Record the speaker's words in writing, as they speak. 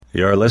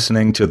You're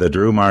listening to The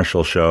Drew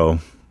Marshall Show.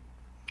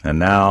 And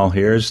now,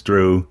 here's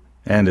Drew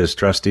and his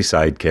trusty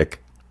sidekick.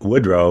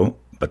 Would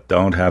but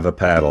don't have a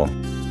paddle.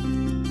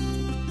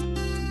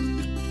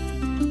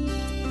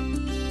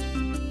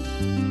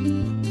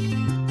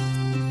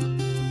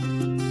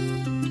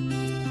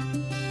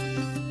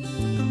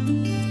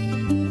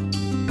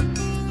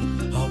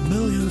 A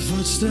million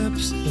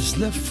footsteps, this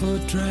left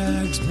foot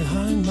drags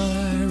behind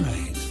my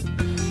right.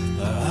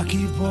 I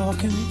keep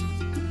walking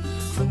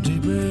from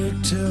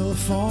daybreak till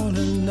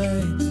falling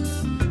night.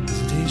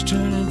 Days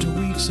turn into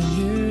weeks and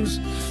years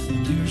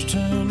years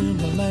turn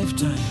into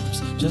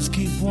lifetimes. Just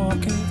keep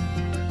walking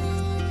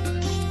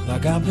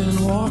like I've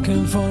been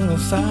walking for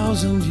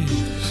 1,000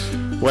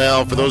 years.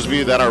 Well, for those of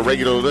you that are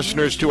regular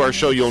listeners to our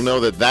show, you'll know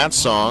that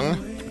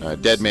song,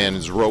 Dead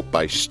Man's Rope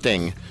by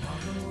Sting,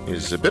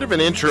 is a bit of an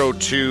intro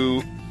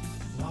to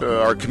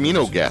our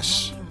Camino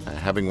guests.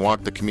 Having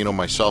walked the Camino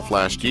myself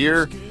last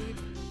year,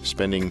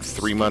 spending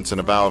 3 months in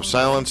a vow of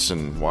silence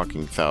and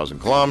walking 1,000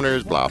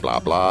 kilometers, blah, blah,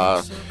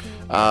 blah.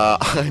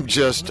 I'm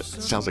just, it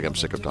sounds like I'm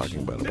sick of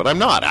talking about it, but I'm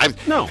not.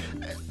 No.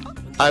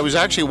 I was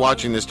actually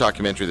watching this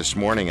documentary this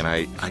morning, and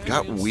I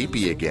got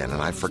weepy again,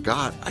 and I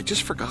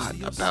just forgot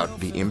about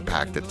the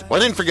impact. I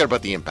didn't forget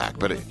about the impact,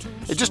 but it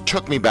just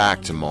took me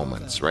back to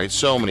moments, right?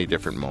 So many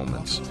different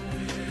moments.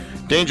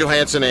 Dane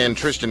Johansen and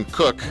Tristan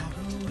Cooke.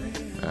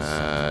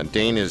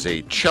 Dane is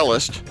a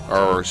cellist,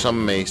 or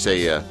some may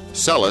say a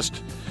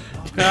cellist,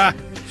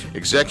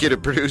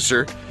 executive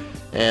producer,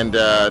 and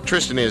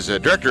Tristan is a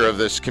director of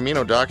this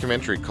Camino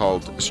documentary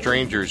called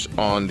Strangers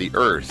on the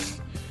Earth,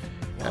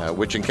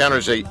 which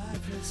encounters a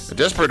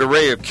desperate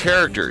array of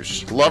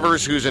characters,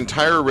 lovers whose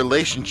entire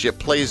relationship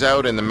plays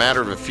out in the matter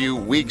of a few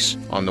weeks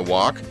on the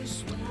walk,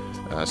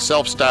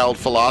 self-styled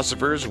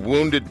philosophers,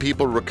 wounded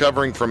people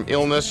recovering from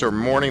illness or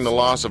mourning the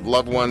loss of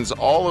loved ones,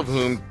 all of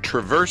whom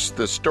traverse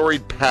the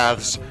storied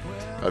paths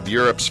of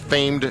Europe's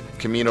famed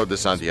Camino de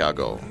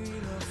Santiago.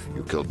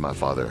 You killed my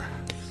father.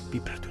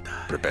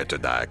 Prepare to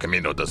die.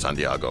 Camino de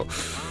Santiago.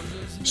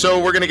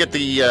 So we're going to get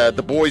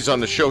the boys on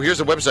the show. Here's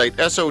the website,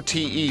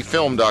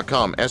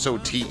 sotefilm.com,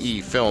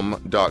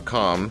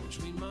 sotefilm.com,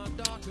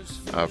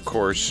 of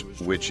course,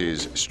 which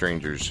is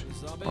Strangers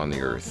on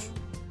the Earth.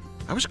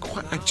 And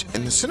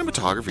the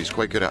cinematography is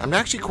quite good. I'm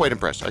actually quite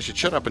impressed. I should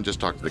shut up and just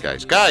talk to the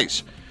guys.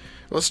 Guys,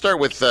 let's start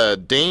with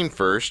Dane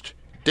first.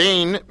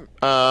 Dane,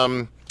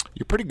 you're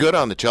pretty good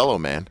on the cello,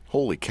 man.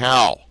 Holy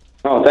cow.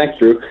 Oh, thanks,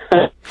 Drew.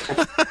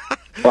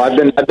 Well, I've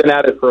been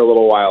at it for a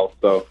little while,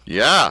 so.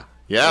 Yeah,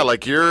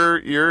 like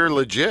you're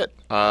legit.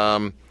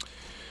 Where's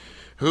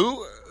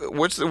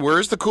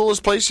the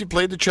coolest place you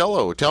played the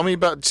cello? Tell me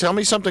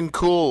something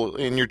cool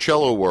in your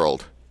cello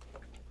world.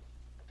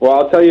 Well,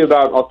 I'll tell you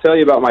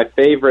about my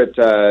favorite,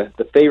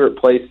 the favorite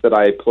place that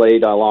I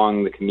played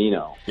along the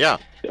Camino. Yeah.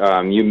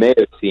 You may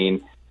have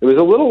seen. It was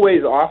a little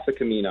ways off the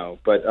Camino,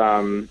 but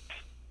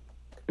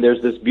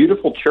there's this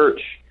beautiful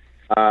church.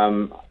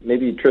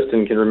 Maybe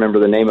Tristan can remember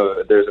the name of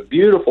it. There's a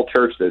beautiful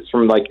church that's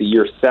from like the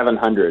year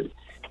 700,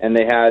 and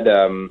they had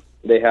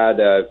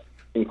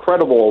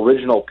incredible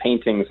original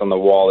paintings on the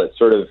wall that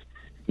sort of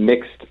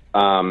mixed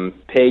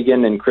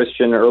pagan and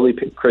Christian, early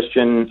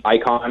Christian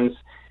icons.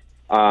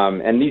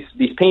 And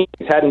these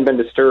paintings hadn't been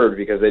disturbed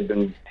because they'd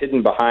been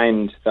hidden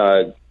behind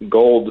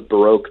gold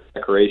Baroque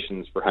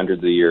decorations for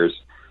hundreds of years.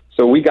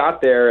 So we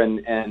got there,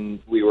 and I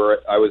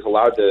was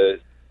allowed to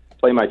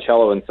play my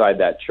cello inside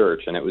that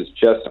church, and it was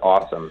just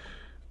awesome.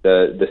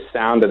 The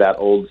sound of that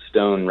old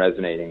stone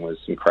resonating was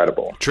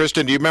incredible.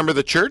 Tristan, do you remember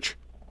the church?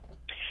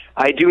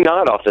 I do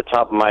not off the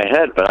top of my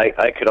head, but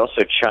I could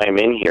also chime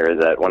in here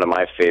that one of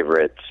my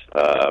favorite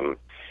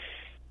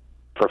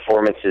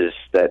performances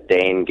that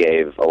Dane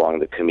gave along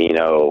the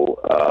Camino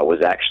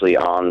was actually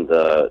on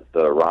the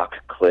rock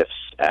cliffs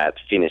at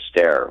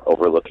Finisterre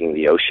overlooking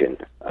the ocean.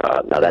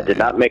 Now, that did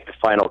not make the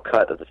final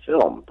cut of the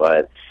film,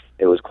 but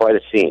it was quite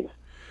a scene.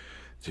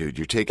 Dude,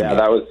 you're taking me.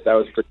 That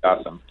was pretty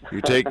awesome.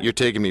 You're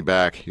taking me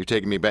back. You're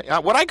taking me back.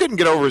 What I couldn't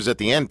get over is at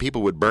the end,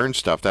 people would burn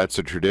stuff. That's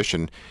a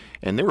tradition,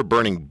 and they were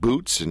burning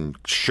boots and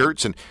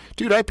shirts. And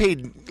dude, I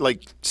paid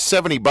like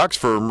 $70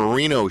 for a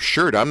merino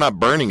shirt. I'm not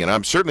burning it.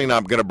 I'm certainly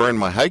not going to burn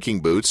my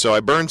hiking boots. So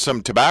I burned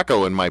some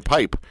tobacco in my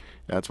pipe.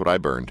 That's what I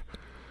burned.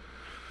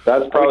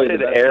 That's probably the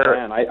best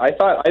plan. I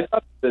thought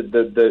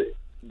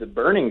the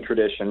burning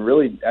tradition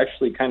really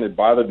actually kind of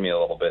bothered me a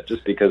little bit,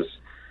 just because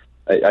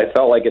I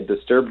felt like it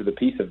disturbed the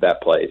peace of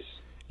that place.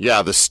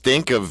 Yeah, the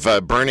stink of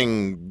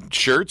burning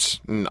shirts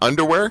and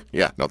underwear.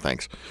 Yeah, no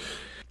thanks.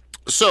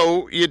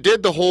 So you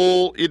did the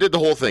whole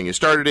thing. You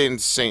started in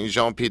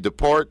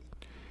Saint-Jean-Pied-de-Port,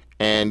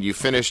 and you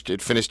finished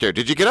there.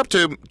 Did you get up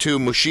to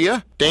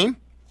Muxía, Dane?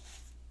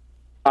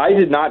 I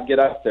did not get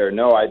up there.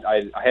 No,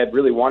 I had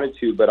really wanted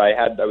to, but I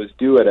was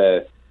due at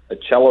a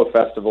cello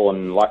festival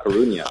in La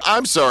Coruña.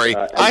 I'm sorry.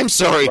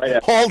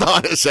 Right. Hold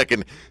on a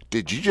second.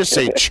 Did you just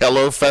say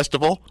cello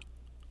festival?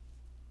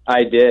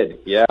 I did,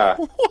 yeah.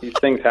 These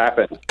things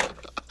happen.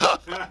 So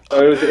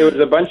it was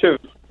a bunch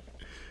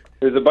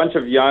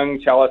of young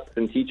cellists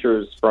and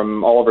teachers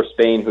from all over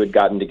Spain who had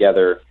gotten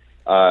together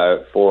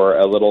for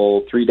a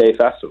little 3-day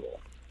festival,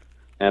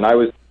 and I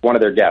was one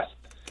of their guests.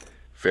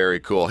 Very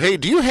cool. Hey,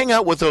 do you hang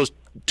out with those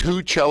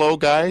two cello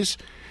guys?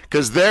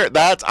 Because I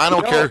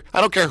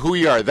don't care who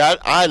you are.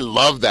 I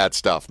love that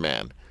stuff,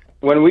 man.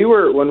 When we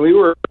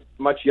were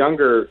much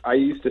younger, I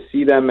used to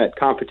see them at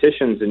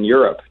competitions in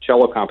Europe,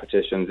 cello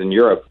competitions in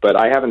Europe, but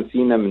I haven't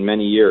seen them in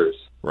many years.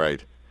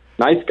 Right.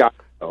 Nice guys,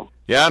 though.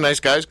 Yeah, nice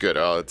guys. Good.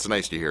 Oh, it's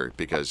nice to hear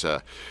because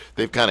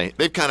they've kind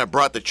of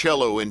brought the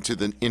cello into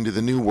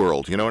the new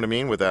world. You know what I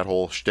mean with that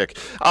whole shtick.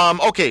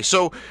 Okay,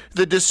 so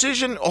the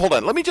decision. Hold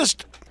on. Let me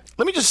just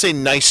say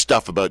nice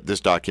stuff about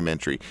this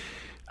documentary.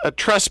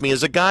 Trust me,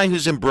 as a guy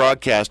who's in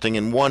broadcasting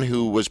and one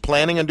who was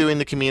planning on doing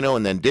the Camino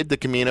and then did the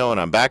Camino,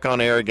 and I'm back on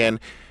air again.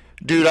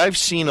 Dude, I've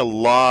seen a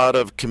lot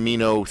of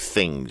Camino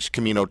things.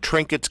 Camino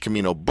trinkets,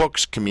 Camino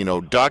books, Camino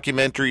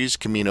documentaries,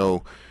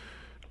 Camino...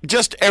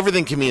 just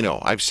everything Camino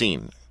I've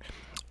seen.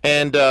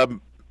 And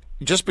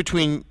just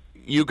between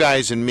you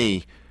guys and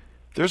me,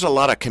 there's a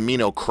lot of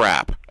Camino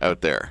crap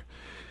out there.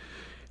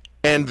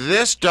 And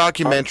this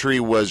documentary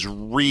was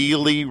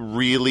really,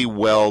 really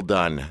well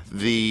done.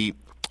 The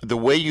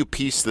way you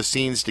pieced the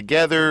scenes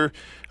together,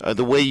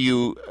 the way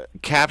you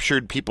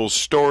captured people's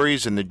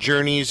stories and the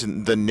journeys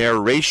and the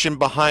narration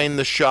behind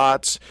the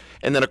shots,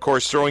 and then, of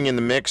course, throwing in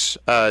the mix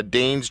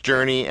Dane's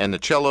journey and the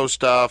cello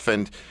stuff.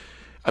 And,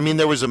 I mean,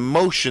 there was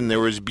emotion, there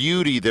was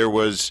beauty, there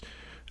was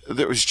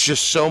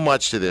just so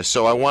much to this.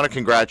 So I want to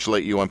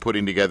congratulate you on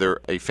putting together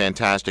a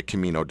fantastic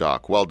Camino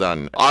doc. Well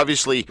done.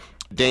 Obviously,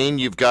 Dane,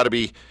 you've got to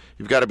be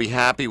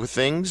happy with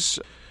things,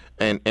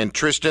 and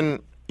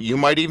Tristan, you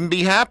might even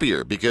be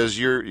happier because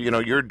you're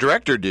a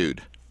director,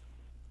 dude.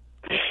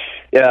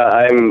 Yeah,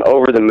 I'm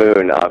over the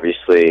moon,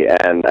 obviously,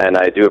 and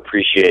I do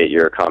appreciate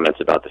your comments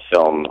about the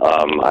film.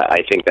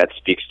 I think that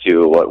speaks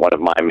to what one of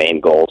my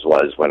main goals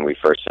was when we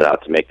first set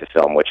out to make the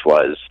film, which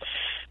was,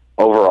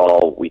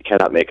 overall, we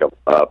cannot make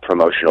a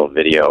promotional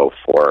video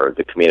for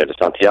the Camino de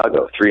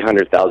Santiago.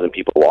 300,000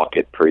 people walk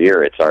it per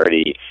year. It's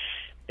already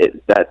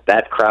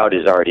that crowd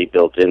is already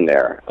built in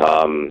there.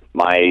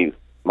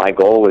 My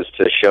goal was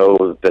to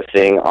show the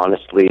thing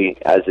honestly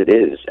as it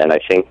is, and I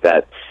think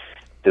that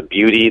the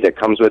beauty that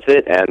comes with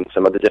it and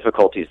some of the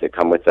difficulties that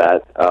come with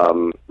that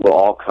will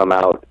all come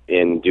out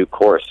in due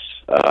course.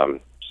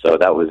 So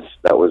that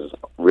was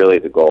really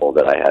the goal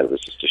that I had,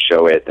 was just to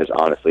show it as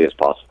honestly as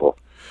possible.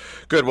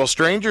 Good. Well,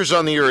 Strangers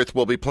on the Earth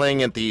will be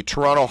playing at the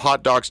Toronto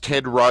Hot Docs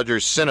Ted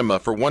Rogers Cinema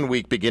for 1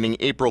 week beginning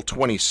April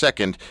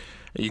 22nd.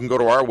 You can go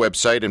to our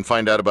website and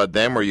find out about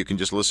them, or you can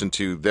just listen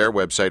to their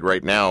website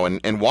right now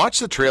and watch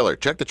the trailer.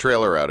 Check the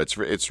trailer out.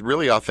 It's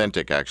really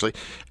authentic, actually.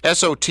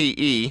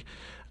 SOTE,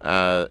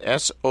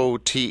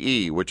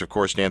 which of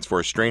course stands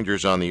for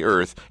Strangers on the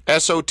Earth,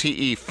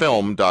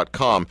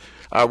 SOTEfilm.com.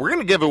 We're going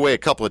to give away a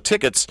couple of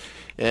tickets,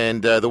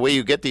 and the way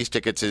you get these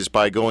tickets is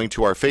by going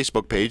to our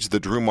Facebook page, the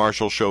Drew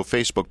Marshall Show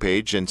Facebook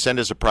page, and send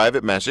us a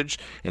private message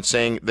and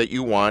saying that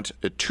you want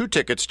 2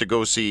 tickets to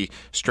go see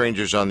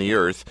Strangers on the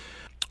Earth.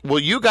 Will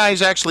you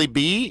guys actually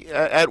be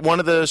at one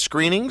of the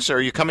screenings?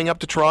 Are you coming up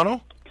to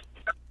Toronto?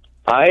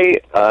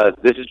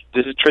 This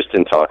is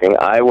Tristan talking.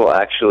 I will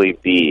actually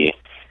be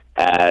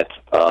at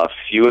a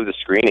few of the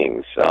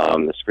screenings.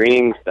 The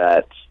screenings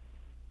that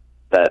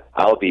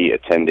I'll be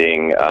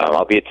attending.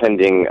 I'll be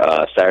attending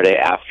Saturday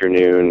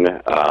afternoon,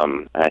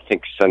 and I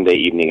think Sunday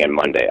evening and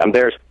Monday. I'm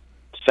there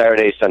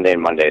Saturday, Sunday,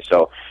 and Monday.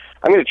 So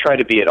I'm going to try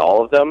to be at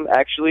all of them,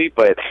 actually,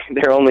 but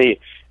they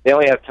only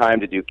have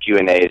time to do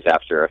Q&As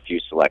after a few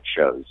select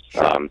shows.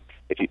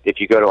 If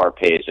you go to our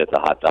page at the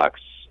Hot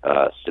Docs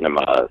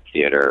Cinema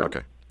Theater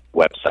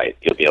website,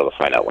 you'll be able to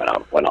find out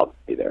when I'll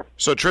be there.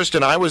 So,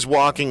 Tristan, I was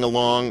walking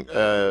along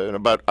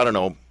about,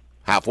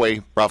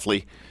 halfway,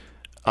 roughly.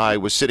 I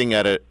was sitting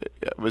in an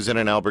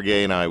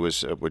albergue, and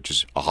which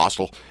is a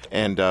hostel,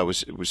 and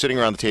was sitting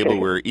around the table. We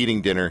were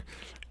eating dinner,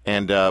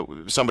 and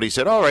somebody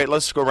said, "All right,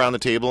 let's go around the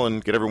table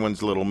and get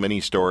everyone's little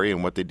mini story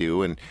and what they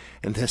do." And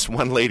this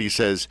one lady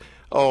says,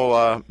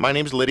 "Oh, my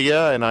name's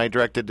Lydia, and I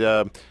directed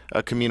a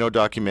Camino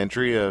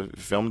documentary,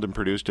 filmed and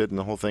produced it, and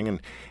the whole thing."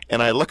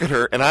 And I look at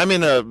her, and I'm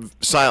in a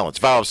vow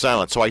of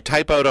silence. So I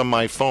type out on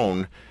my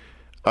phone.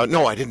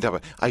 No, I didn't have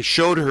it. I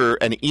showed her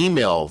an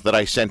email that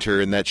I sent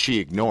her and that she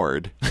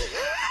ignored.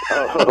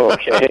 Oh,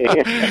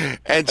 okay.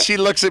 And she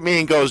looks at me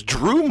and goes,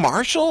 "Drew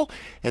Marshall?"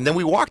 And then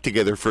we walked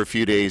together for a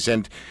few days,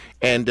 and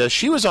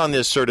she was on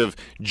this sort of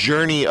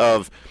journey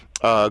of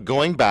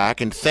going back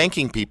and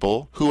thanking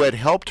people who had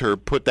helped her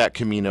put that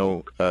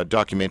Camino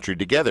documentary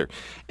together.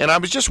 And I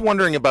was just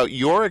wondering about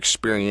your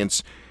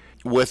experience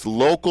with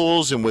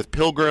locals and with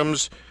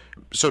pilgrims.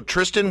 So,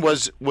 Tristan,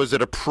 was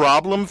it a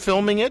problem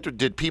filming it?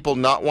 Did people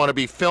not want to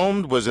be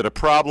filmed? Was it a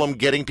problem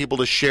getting people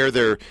to share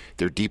their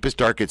deepest,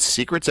 darkest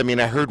secrets? I mean,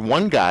 I heard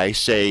one guy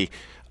say,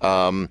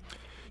 "Yeah,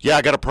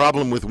 I got a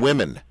problem with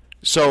women."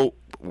 So,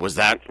 was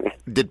that?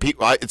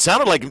 It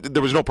sounded like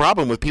there was no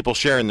problem with people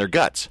sharing their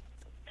guts.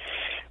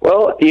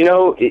 Well,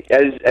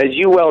 as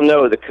you well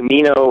know, the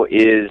Camino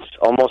is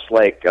almost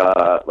like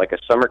a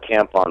summer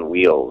camp on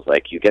wheels.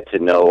 Like you get to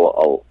know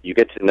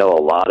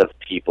a lot of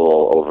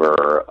people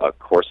over a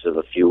course of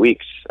a few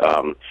weeks.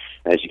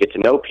 As you get to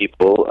know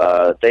people,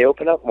 they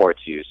open up more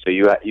to you. So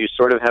you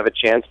sort of have a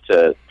chance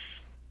to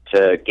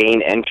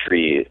gain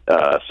entry,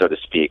 so to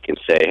speak, and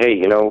say,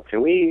 hey,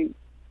 can we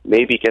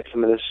maybe get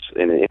some of this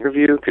in an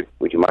interview?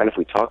 Would you mind if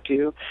we talk to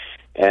you?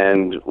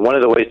 And one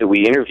of the ways that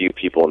we interview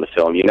people in the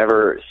film, you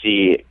never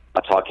see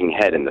a talking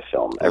head in the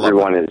film.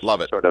 Everyone's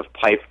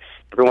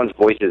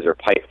voices are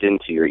piped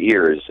into your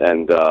ears,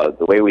 and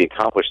the way we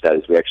accomplished that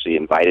is we actually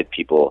invited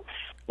people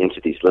into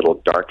these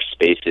little dark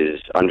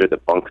spaces under the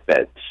bunk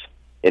beds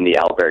in the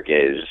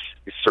albergues.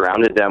 We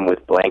surrounded them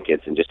with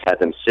blankets and just had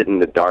them sit in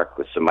the dark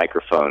with some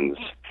microphones,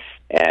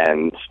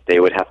 and they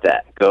would have to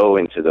go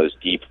into those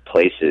deep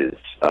places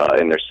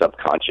in their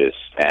subconscious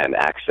and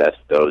access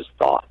those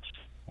thoughts.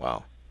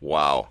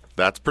 Wow.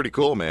 That's pretty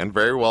cool, man.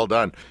 Very well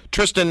done.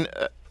 Tristan,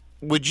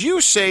 would you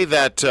say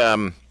that,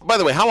 by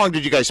the way, how long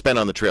did you guys spend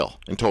on the trail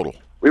in total?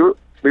 We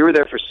were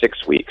there for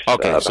 6 weeks,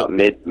 okay, about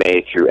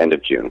mid-May through end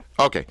of June.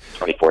 Okay.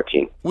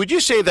 2014. Would you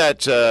say that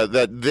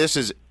that this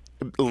is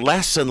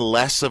less and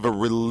less of a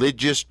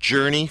religious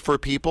journey for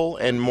people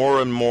and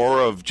more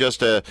of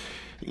just a,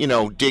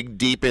 dig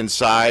deep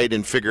inside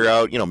and figure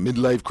out,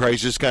 midlife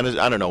crisis kind of,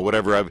 I don't know,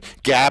 whatever,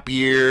 gap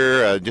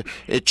year,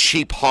 a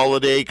cheap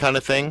holiday kind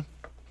of thing?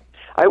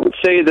 I would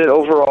say that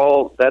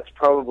overall, that's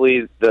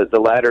probably, the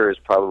latter is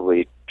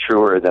probably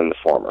truer than the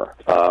former.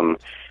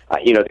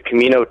 The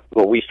Camino,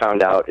 what we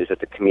found out is that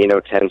the Camino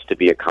tends to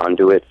be a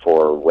conduit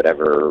for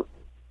whatever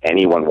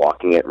anyone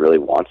walking it really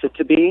wants it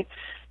to be.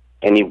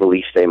 Any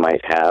beliefs they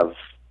might have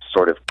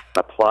sort of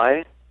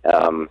apply.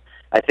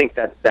 I think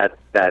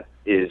that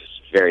is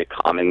very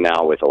common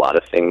now with a lot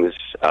of things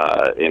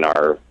in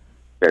our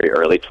very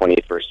early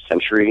 21st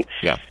century.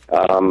 Yeah.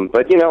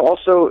 But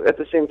also at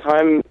the same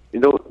time,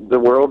 the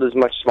world is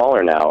much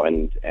smaller now,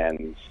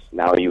 and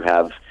now you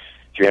have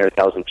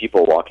 300,000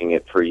 people walking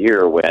it per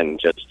year when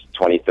just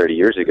 20, 30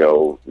 years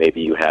ago,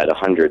 maybe you had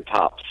 100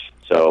 tops.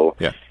 So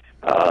yeah.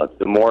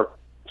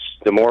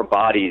 The more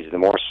bodies, the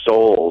more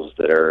souls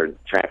that are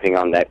tramping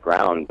on that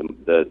ground,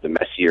 the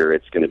messier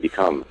it's going to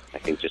become, I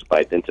think, just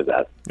by dint of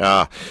that.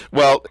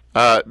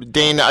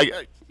 Dane,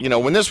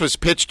 when this was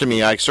pitched to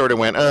me, I sort of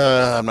went,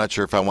 I'm not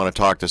sure if I want to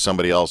talk to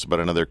somebody else about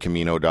another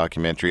Camino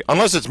documentary.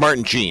 Unless it's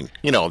Martin Sheen,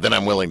 then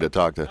I'm willing to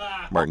talk to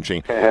Martin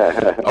Sheen.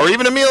 Or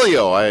even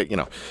Emilio,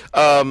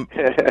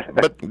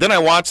 But then I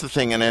watched the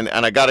thing, and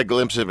I got a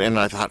glimpse of it, and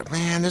I thought,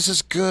 man, this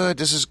is good.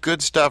 This is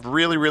good stuff.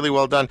 Really, really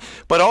well done.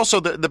 But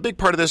also, the big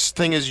part of this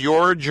thing is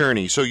your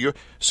journey. So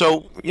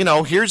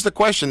here's the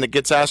question that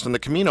gets asked in the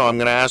Camino. I'm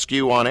going to ask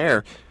you on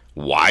air.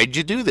 Why'd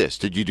you do this?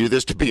 Did you do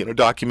this to be in a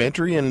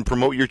documentary and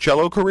promote your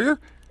cello career?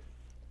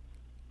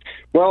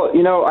 Well,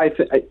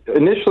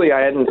 initially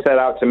I hadn't set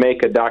out to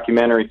make a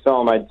documentary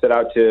film. I'd set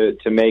out to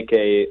make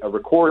a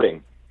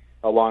recording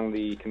along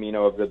the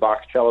Camino of the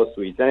Bach cello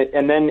suites.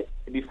 And then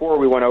before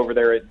we went over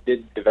there, it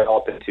did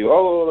develop into,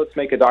 let's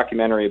make a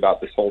documentary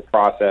about this whole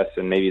process,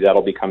 and maybe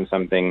that'll become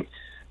something,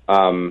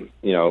 another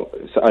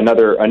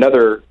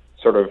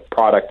sort of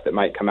product that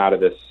might come out of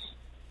this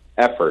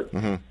effort.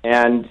 Mm-hmm.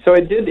 And so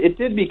it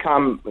did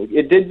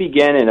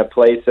begin in a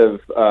place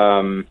of,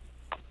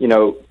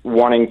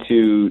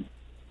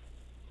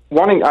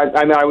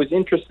 I was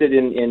interested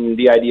in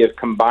the idea of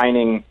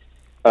combining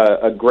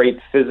a great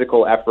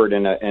physical effort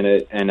and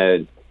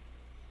an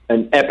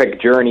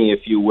epic journey,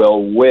 if you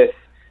will, with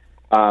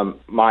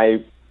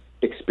my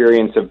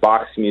experience of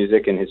Bach's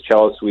music and his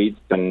cello suites,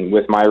 and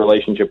with my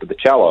relationship with the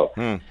cello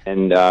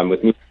and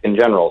with music in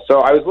general. So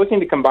I was looking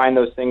to combine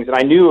those things, and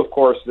I knew, of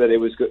course, that it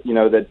was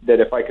that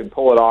if I could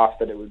pull it off,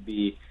 that it would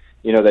be,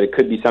 that it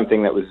could be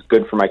something that was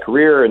good for my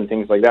career and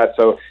things like that.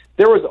 So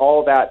there was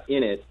all that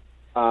in it.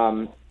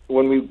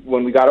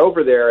 When we got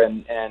over there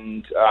and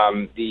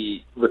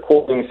the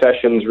recording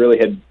sessions really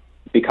had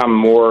become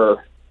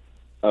more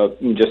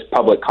just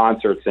public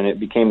concerts, and it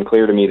became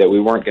clear to me that we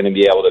weren't going to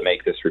be able to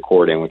make this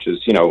recording, which is,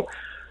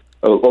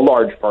 a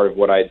large part of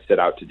what I had set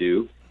out to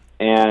do.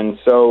 And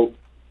so,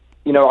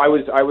 I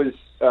was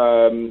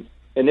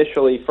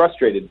initially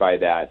frustrated by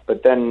that,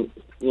 but then,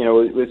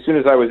 as soon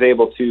as I was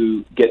able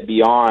to get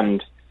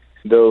beyond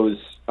those,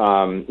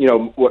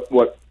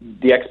 what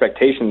the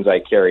expectations I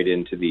carried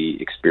into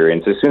the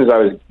experience, as soon as I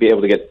was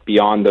able to get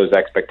beyond those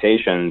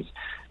expectations,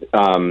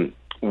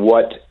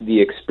 what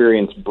the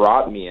experience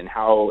brought me and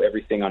how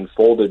everything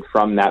unfolded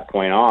from that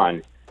point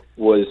on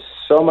was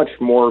so much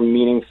more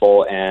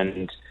meaningful,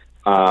 and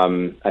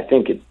I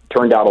think it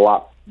turned out a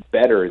lot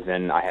better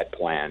than I had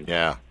planned.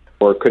 Yeah.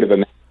 Or could have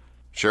imagined.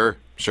 Sure.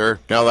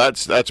 No,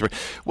 that's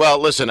well.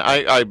 Listen,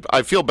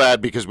 I feel bad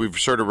because we've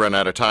sort of run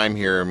out of time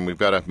here, and we've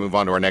got to move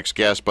on to our next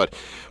guest. But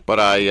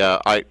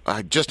I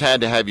just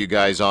had to have you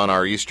guys on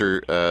our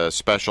Easter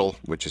special,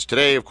 which is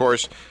today, of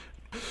course.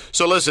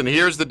 So listen,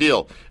 here's the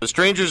deal. The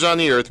Strangers on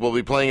the Earth will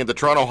be playing at the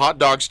Toronto Hot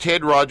Dogs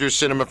Ted Rogers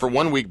Cinema for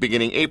 1 week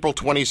beginning April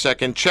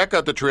 22nd. Check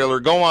out the trailer,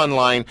 go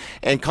online,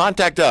 and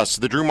contact us,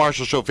 the Drew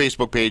Marshall Show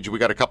Facebook page. We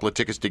got a couple of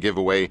tickets to give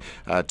away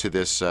to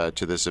this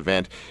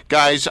event.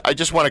 Guys, I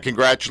just want to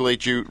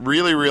congratulate you.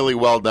 Really, really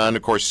well done.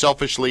 Of course,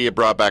 selfishly, it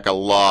brought back a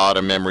lot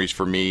of memories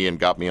for me and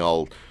got me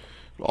all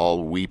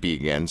weepy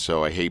again.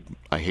 So I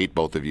hate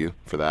both of you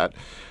for that.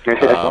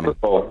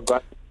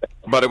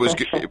 But it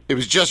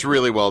was just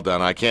really well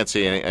done. I can't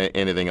say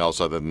anything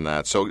else other than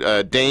that.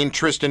 So, Dane,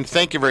 Tristan,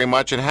 thank you very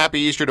much, and happy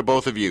Easter to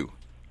both of you.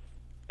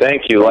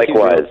 Thank you.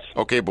 Likewise.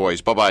 Okay,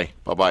 boys. Bye-bye.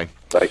 Bye-bye.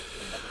 Bye.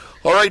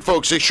 All right,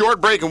 folks, a short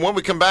break, and when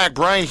we come back,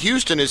 Brian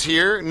Houston is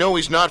here. No,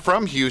 he's not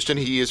from Houston.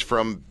 He is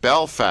from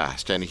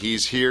Belfast, and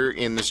he's here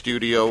in the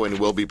studio and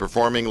will be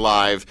performing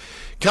live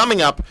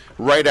coming up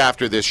right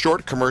after this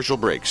short commercial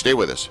break. Stay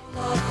with us.